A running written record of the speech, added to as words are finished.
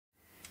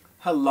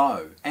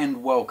Hello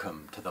and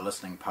welcome to the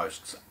Listening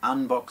Post's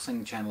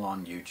unboxing channel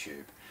on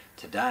YouTube.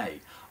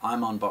 Today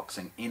I'm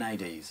unboxing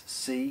NAD's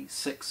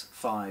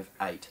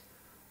C658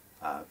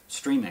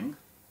 streaming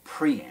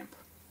Preamp.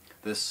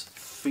 This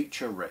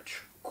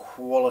feature-rich,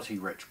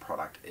 quality-rich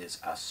product is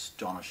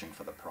astonishing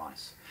for the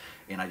price.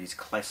 NAD's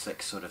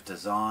classic sort of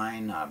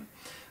design,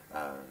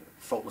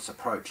 faultless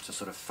approach to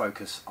sort of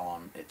focus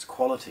on its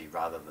quality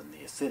rather than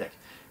the aesthetic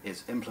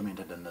is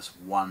implemented in this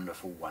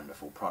wonderful,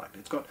 wonderful product.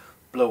 It's got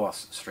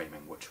BluOS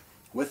streaming, which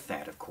with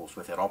that, of course,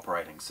 with that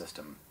operating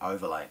system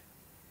overlay,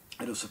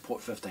 it'll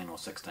support 15 or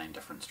 16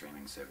 different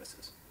streaming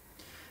services.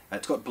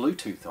 It's got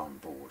Bluetooth on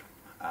board.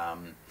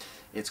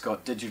 It's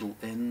got digital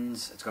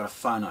ins, it's got a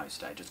phono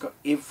stage, it's got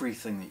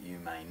everything that you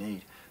may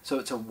need. So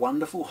it's a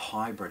wonderful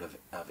hybrid of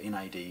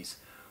NAD's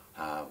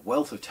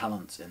wealth of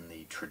talents in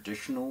the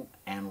traditional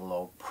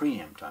analog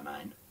preamp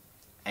domain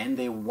and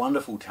their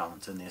wonderful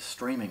talents in their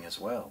streaming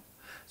as well.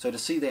 So to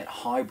see that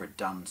hybrid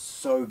done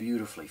so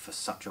beautifully for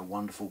such a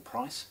wonderful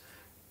price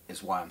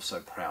is why I'm so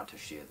proud to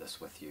share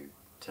this with you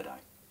today.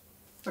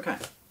 Okay,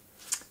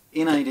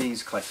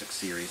 NAD's classic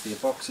series, their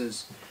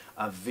boxes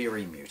are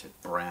very muted,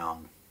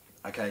 brown.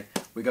 Okay,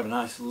 we've got a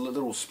nice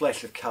little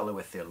splash of colour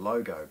with their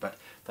logo, but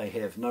they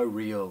have no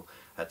real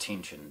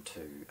attention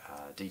to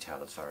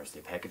detail as far as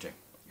their packaging.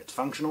 It's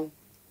functional,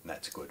 and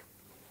that's good.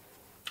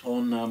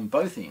 On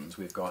both ends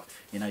we've got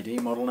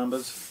NAD model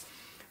numbers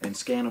and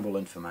scannable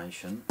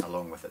information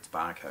along with its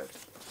barcode.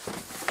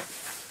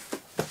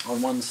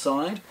 On one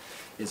side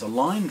is a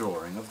line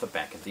drawing of the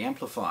back of the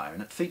amplifier,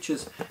 and it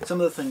features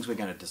some of the things we're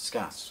going to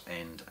discuss,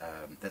 and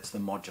that's the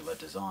modular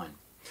design.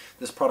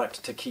 This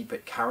product, to keep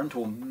it current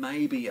or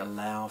maybe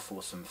allow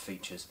for some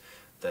features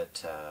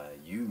that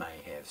you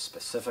may have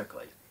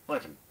specifically,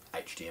 like an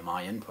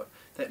HDMI input,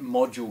 that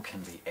module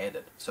can be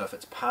added. So if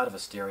it's part of a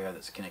stereo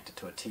that's connected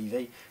to a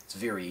TV, it's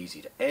very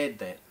easy to add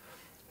that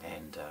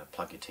and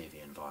plug your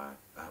TV in via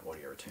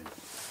audio return.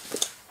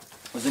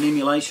 There's an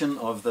emulation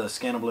of the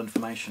scannable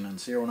information and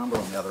serial number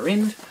on the other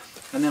end,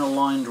 and then a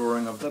line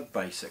drawing of the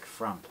basic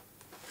front.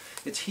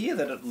 It's here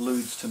that it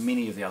alludes to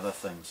many of the other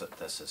things that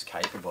this is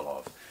capable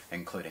of,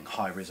 including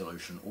high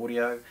resolution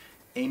audio,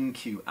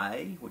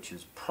 MQA, which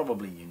is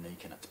probably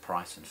unique in its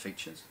price and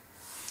features,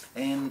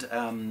 and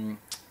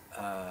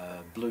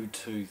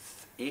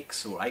Bluetooth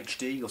X or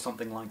HD or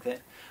something like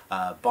that.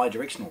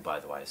 Bidirectional, by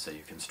the way, so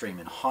you can stream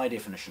in high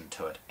definition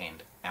to it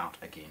and out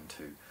again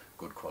to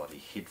good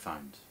quality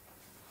headphones.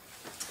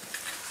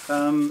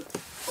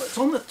 It's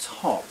on the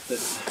top that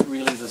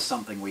really there's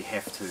something we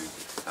have to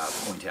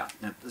point out.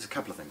 Now, there's a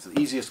couple of things. The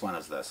easiest one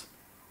is this.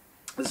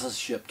 This is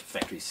shipped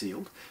factory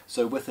sealed,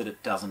 so with it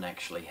it doesn't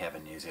actually have a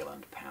New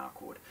Zealand power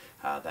cord.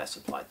 They're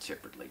supplied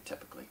separately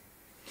typically.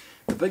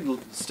 The big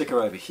sticker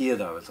over here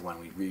though is the one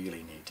we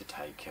really need to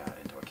take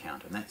into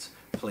account, and that's,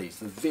 please,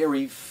 the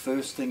very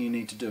first thing you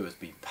need to do is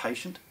be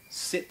patient,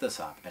 set this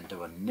up and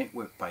do a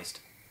network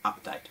based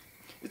update.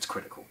 It's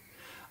critical.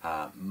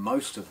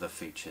 Most of the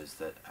features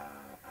that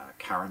are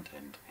current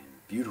and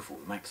beautiful,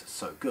 that makes it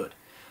so good,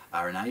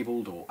 are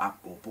enabled or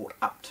brought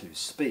up to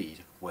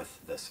speed with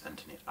this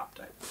internet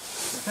update.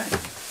 Okay,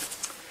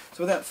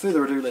 so without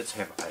further ado, let's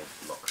have a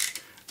look.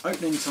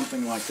 Opening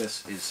something like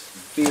this is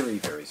very,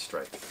 very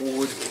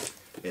straightforward.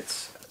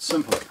 It's a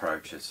simple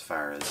approach as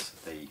far as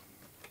the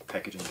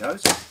packaging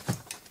goes.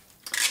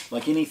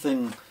 Like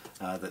anything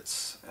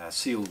that's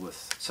sealed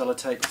with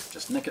sellotape,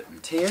 just nick it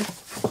and tear.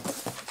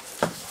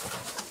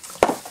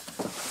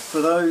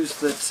 For those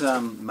that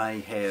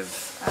may have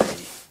a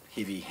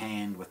heavy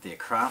hand with their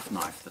craft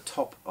knife, the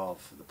top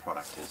of the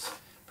product is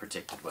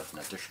protected with an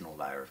additional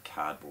layer of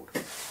cardboard.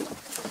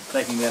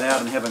 Taking that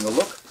out and having a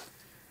look,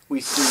 we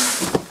see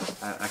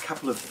a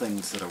couple of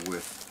things that are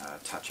worth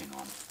touching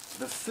on.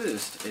 The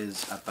first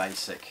is a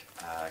basic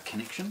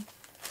connection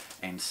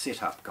and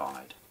setup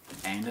guide,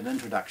 and an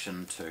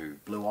introduction to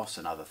BluOS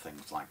and other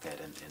things like that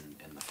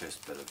in the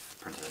first bit of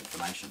printed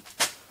information.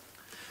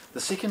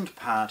 The second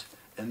part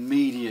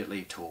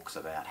immediately talks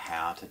about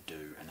how to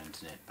do an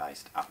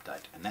internet-based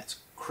update, and that's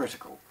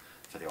critical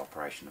for the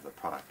operation of the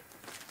product.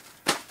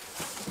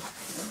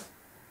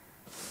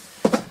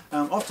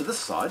 Off to this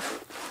side,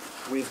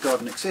 we've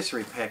got an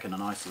accessory pack and a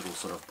nice little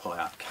sort of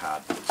pull-out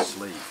cardboard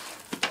sleeve.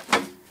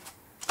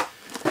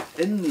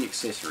 In the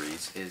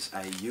accessories is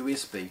a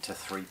USB to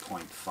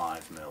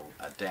 3.5mm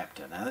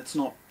adapter. Now that's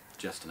not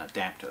just an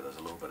adapter, there's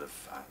a little bit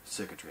of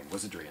circuitry and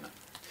wizardry in it.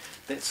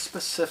 That's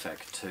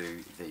specific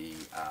to the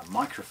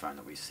microphone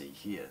that we see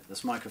here.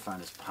 This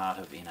microphone is part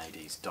of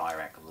NAD's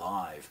DAC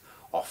Live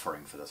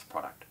offering for this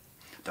product.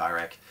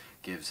 DAC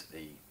gives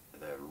the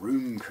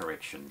room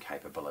correction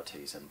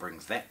capabilities and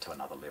brings that to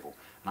another level,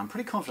 and I'm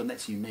pretty confident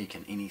that's unique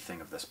in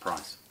anything of this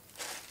price.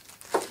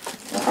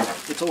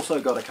 It's also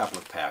got a couple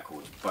of power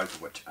cords, both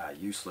of which are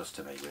useless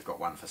to me. We've got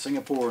one for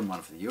Singapore and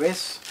one for the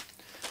US.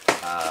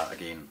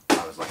 Again,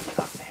 I was lucky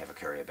enough to have a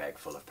courier bag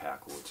full of power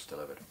cords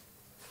delivered.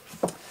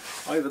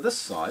 Over this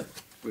side,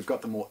 we've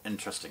got the more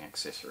interesting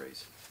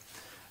accessories.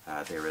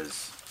 There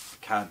is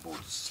a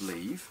cardboard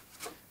sleeve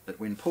that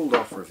when pulled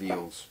off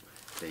reveals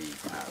the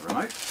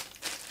remote,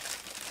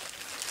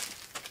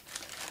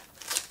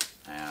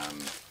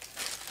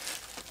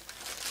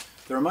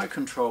 The remote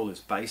control is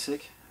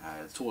basic,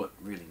 it's all it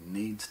really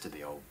needs to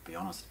be, I'll be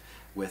honest.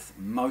 With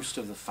most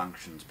of the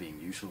functions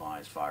being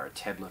utilised via a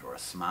tablet or a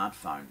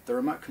smartphone, the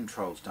remote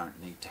controls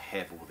don't need to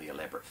have all the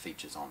elaborate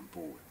features on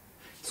board.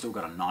 It's still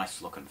got a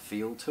nice look and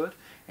feel to it,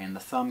 and the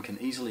thumb can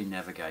easily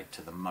navigate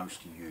to the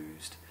most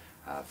used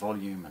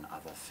volume and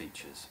other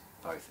features,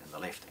 both in the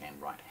left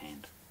and right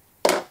hand.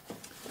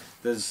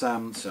 There's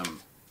some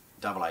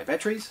AA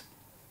batteries,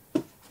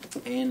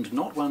 and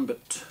not one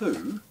but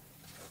two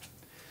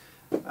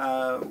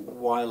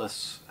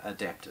wireless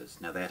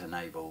adapters. Now that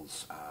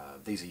enables,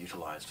 these are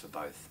utilised for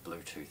both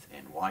Bluetooth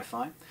and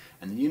Wi-Fi,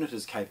 and the unit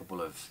is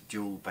capable of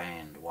dual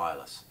band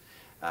wireless.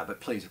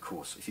 But please, of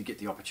course, if you get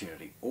the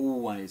opportunity,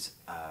 always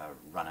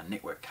run a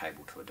network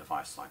cable to a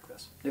device like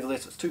this.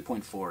 Nevertheless, it's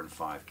 2.4 and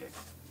 5 gig.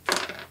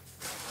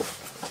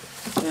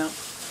 Now,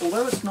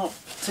 although it's not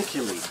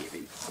particularly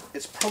heavy,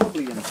 it's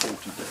probably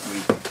important that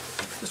we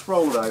just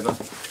roll it over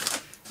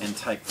and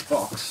take the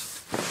box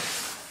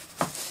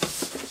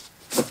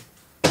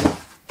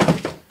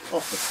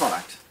off the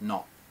product,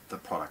 not the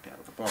product out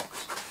of the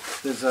box.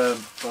 There's,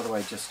 by the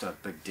way, just a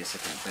big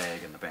desiccant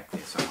bag in the back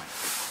there somewhere.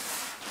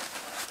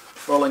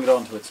 Rolling it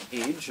onto its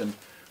edge and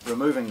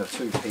removing the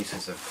two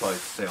pieces of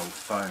closed-celled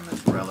foam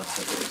is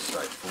relatively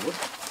straightforward.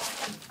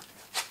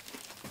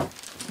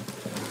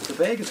 The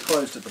bag is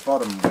closed at the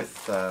bottom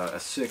with a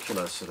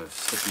circular sort of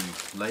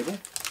sticky label.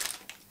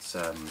 It's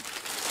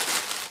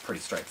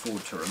pretty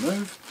straightforward to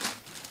remove.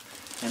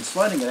 And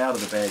sliding it out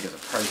of the bag is a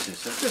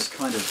process of just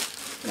kind of,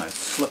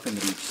 slipping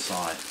at each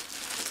side,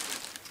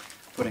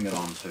 putting it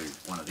onto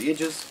one of the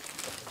edges.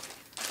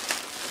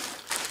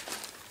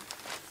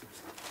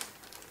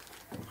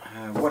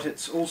 What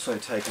it's also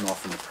taken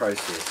off in the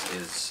process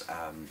is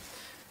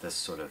this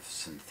sort of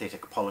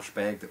synthetic polish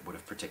bag that would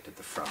have protected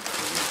the front of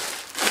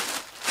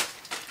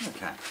the unit.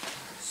 Okay,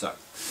 so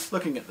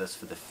looking at this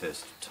for the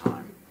first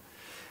time,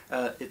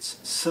 its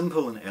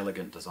simple and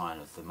elegant design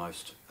is the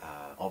most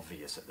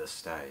obvious at this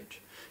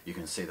stage. You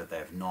can see that they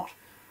have not,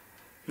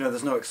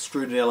 there's no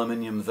extruded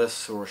aluminium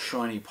this or a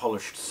shiny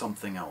polished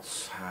something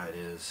else. It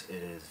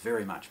is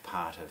very much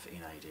part of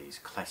NAD's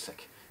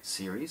classic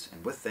series,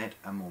 and with that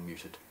a more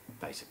muted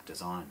basic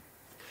design.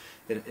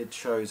 It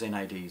shows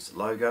NAD's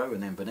logo,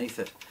 and then beneath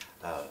it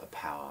a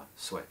power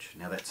switch.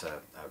 Now that's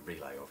a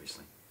relay,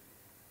 obviously.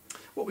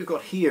 What we've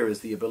got here is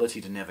the ability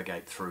to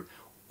navigate through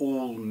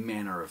all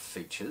manner of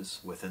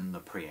features within the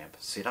preamp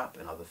setup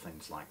and other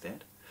things like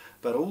that,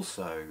 but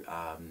also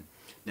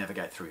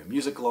navigate through your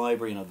music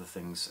library and other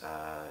things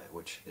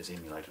which is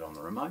emulated on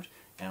the remote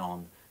and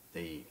on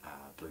the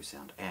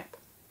BlueSound app.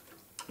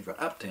 You've got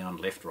up, down,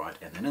 left, right,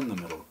 and then in the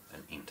middle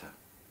an enter.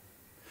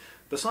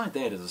 Beside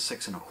that is a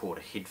 6 1/4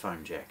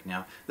 headphone jack.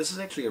 Now this is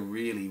actually a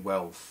really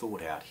well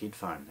thought out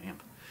headphone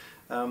amp.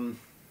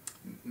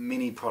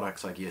 Many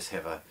products, I guess,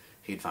 have a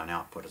headphone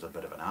output as a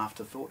bit of an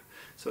afterthought,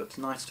 so it's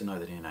nice to know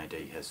that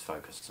NAD has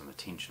focused some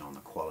attention on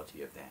the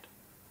quality of that.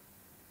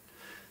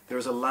 There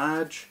is a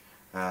large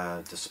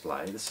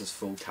display. This is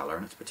full colour,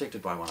 and it's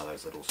protected by one of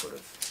those little sort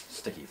of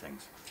sticky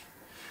things.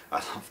 I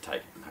love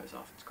taking those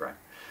off, it's great.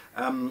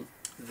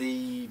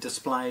 The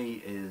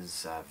display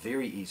is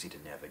very easy to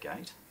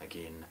navigate.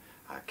 Again,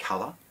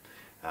 colour.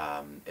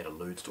 It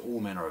alludes to all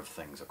manner of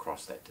things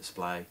across that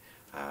display.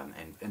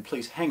 And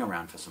please hang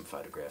around for some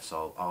photographs.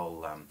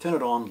 I'll turn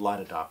it on, light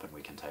it up, and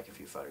we can take a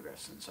few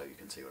photographs and so you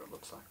can see what it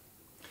looks like.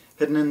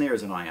 Hidden in there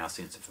is an IR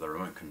sensor for the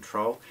remote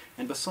control,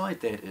 and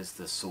beside that is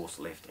the source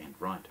left and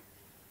right.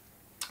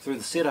 Through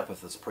the setup of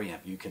this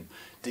preamp you can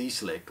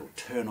deselect or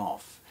turn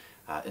off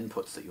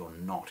inputs that you're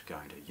not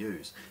going to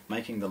use,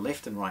 making the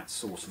left and right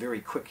source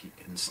very quick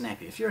and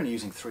snappy. If you're only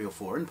using 3 or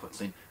 4 inputs,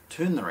 then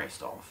turn the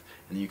rest off,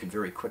 and then you can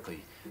very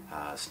quickly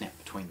snap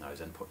between those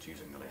inputs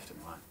using the left and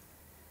right.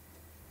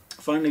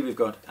 Finally, we've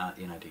got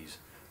NAD's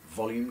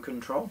volume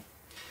control.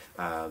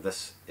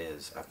 This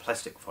is a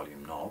plastic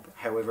volume knob,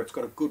 however it's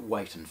got a good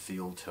weight and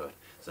feel to it.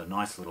 There's a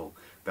nice little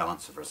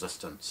balance of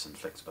resistance and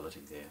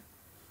flexibility there.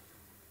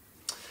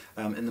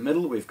 In the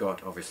middle we've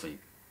got obviously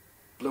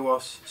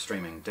BluOS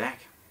streaming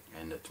DAC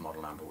and its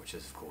model number, which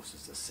is of course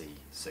is the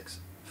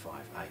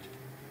C658.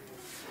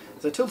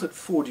 So tilt it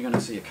forward, you're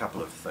going to see a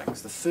couple of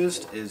things. The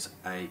first is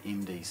a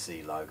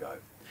MDC logo,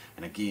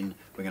 and again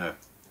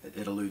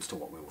it alludes to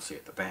what we will see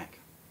at the back.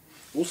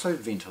 Also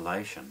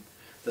ventilation.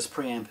 This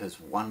preamp is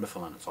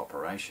wonderful in its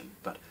operation,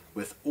 but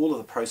with all of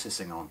the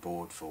processing on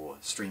board for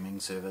streaming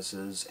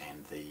services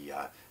and the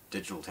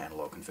digital to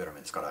analog converter,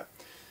 it's got a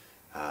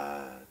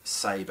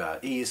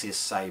ESS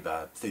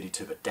Sabre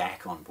 32-bit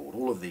DAC on board,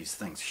 all of these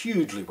things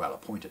hugely well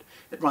appointed.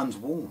 It runs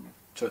warm,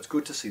 so it's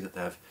good to see that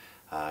they've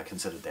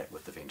considered that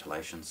with the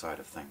ventilation side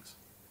of things.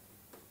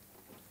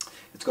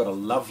 It's got a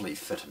lovely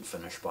fit and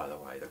finish, by the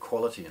way. The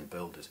quality and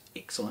build is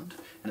excellent,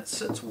 and it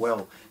sits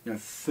well,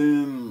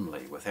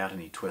 firmly without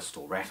any twist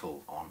or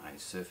rattle on a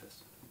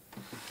surface.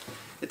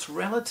 It's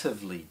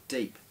relatively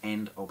deep,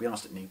 and I'll be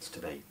honest, it needs to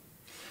be.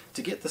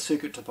 To get the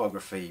circuit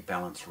topography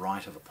balance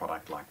right of a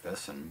product like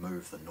this and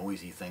move the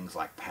noisy things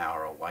like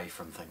power away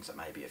from things that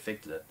maybe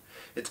affected it,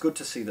 it's good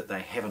to see that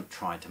they haven't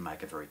tried to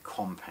make a very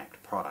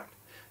compact product.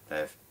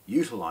 They've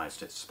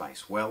utilised its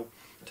space well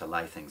to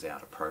lay things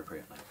out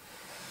appropriately.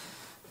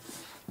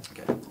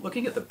 Okay,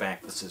 looking at the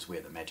back, this is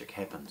where the magic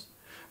happens.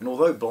 And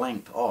although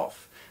blanked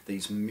off,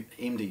 these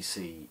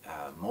MDC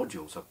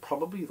modules are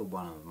probably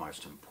one of the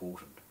most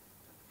important.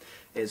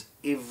 As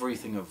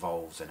everything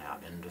evolves in our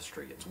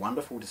industry, it's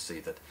wonderful to see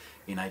that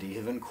NAD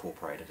have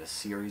incorporated a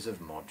series of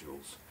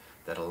modules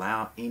that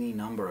allow any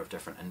number of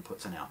different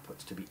inputs and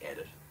outputs to be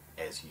added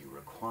as you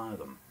require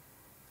them.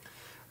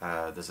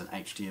 There's an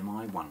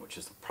HDMI one, which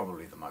is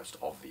probably the most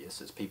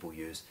obvious, as people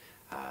use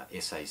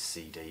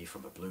SACD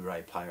from a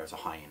Blu-ray player as a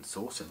high-end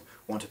source and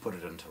want to put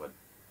it into a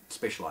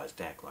specialised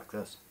DAC like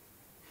this.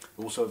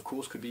 Also, of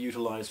course, could be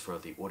utilised for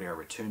the audio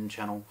return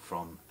channel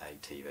from a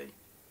TV.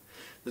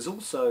 There's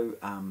also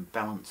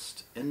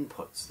balanced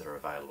inputs that are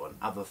available and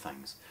other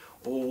things,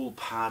 all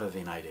part of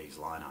NAD's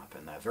lineup,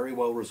 and they're very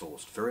well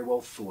resourced, very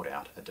well thought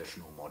out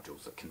additional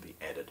modules that can be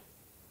added.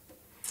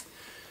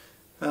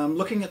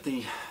 Looking at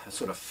the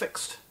sort of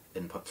fixed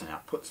inputs and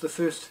outputs, the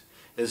first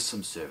is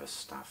some service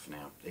stuff.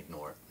 Now,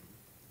 ignore it.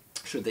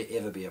 Should there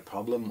ever be a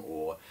problem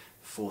or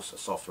force a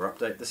software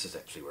update, this is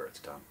actually where it's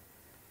done.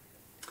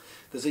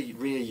 There's a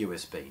rear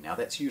USB. Now,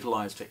 that's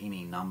utilised for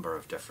any number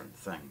of different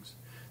things.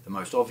 The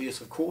most obvious,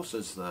 of course,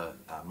 is the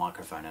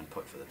microphone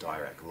input for the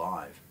DAC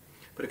Live,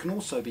 but it can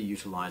also be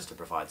utilised to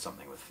provide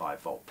something with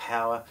 5-volt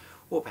power,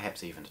 or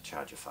perhaps even to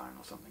charge a phone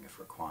or something if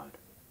required.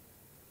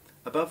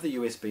 Above the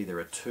USB there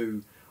are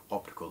two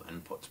optical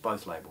inputs,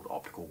 both labelled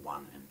optical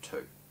 1 and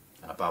 2.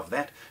 And above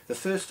that, the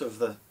first of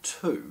the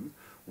two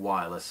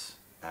wireless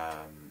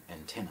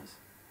antennas.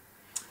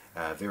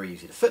 Very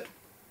easy to fit,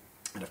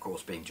 and of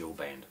course being dual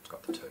band, it's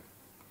got the two.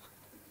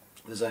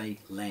 There's a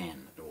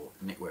LAN or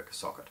network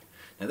socket.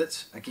 Now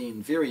that's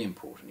again very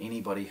important.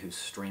 Anybody who's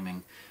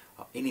streaming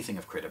anything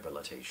of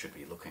credibility should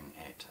be looking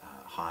at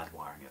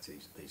hardwiring of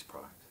these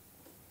products.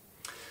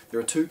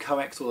 There are two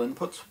coaxial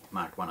inputs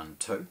marked 1 and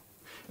 2,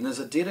 and there's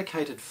a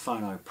dedicated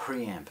phono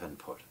preamp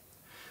input,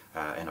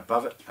 and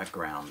above it a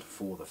ground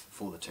for the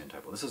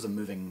turntable. This is a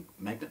moving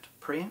magnet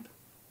preamp.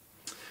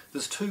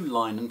 There's two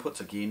line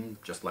inputs, again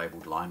just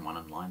labelled line 1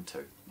 and line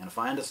 2, and if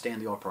I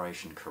understand the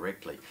operation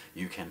correctly,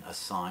 you can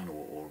assign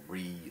or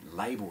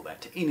relabel that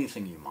to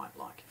anything you might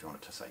like. If you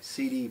wanted to say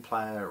CD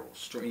player or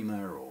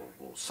streamer or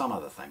some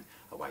other thing,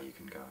 away you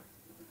can go.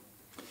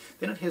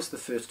 Then it has the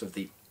first of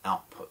the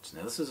outputs.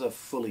 Now this is a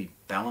fully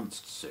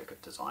balanced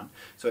circuit design,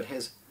 so it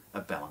has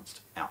a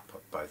balanced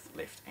output, both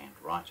left and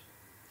right.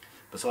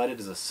 Beside it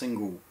is a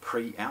single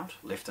pre-out,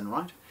 left and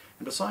right,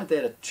 and beside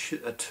that are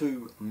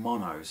two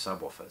mono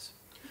subwoofers.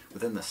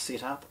 Within the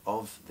setup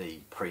of the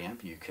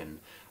preamp you can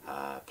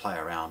play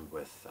around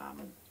with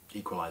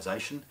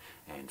equalization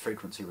and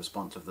frequency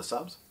response of the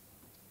subs,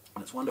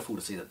 and it's wonderful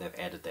to see that they've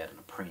added that in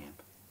a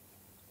preamp.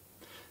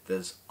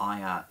 There's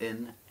IR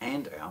in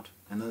and out,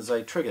 and there's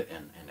a trigger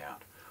in and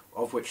out,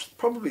 of which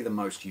probably the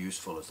most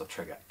useful is the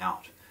trigger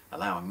out,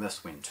 allowing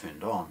this, when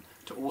turned on,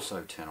 to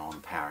also turn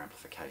on power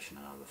amplification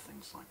and other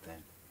things like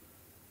that.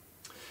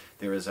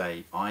 There is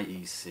a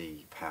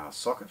IEC power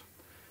socket,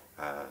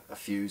 a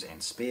fuse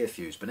and spare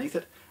fuse beneath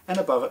it, and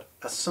above it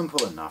a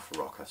simple enough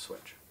rocker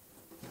switch.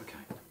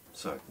 Okay,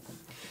 so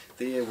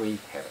there we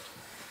have it.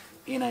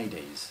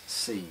 NAD's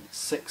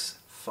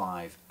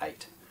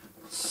C658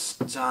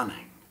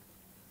 stunning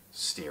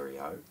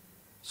stereo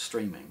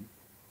streaming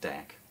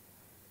DAC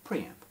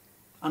preamp,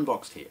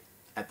 unboxed here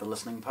at the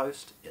Listening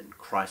Post in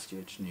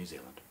Christchurch, New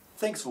Zealand.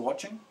 Thanks for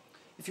watching.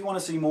 If you want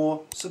to see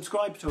more,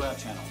 subscribe to our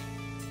channel.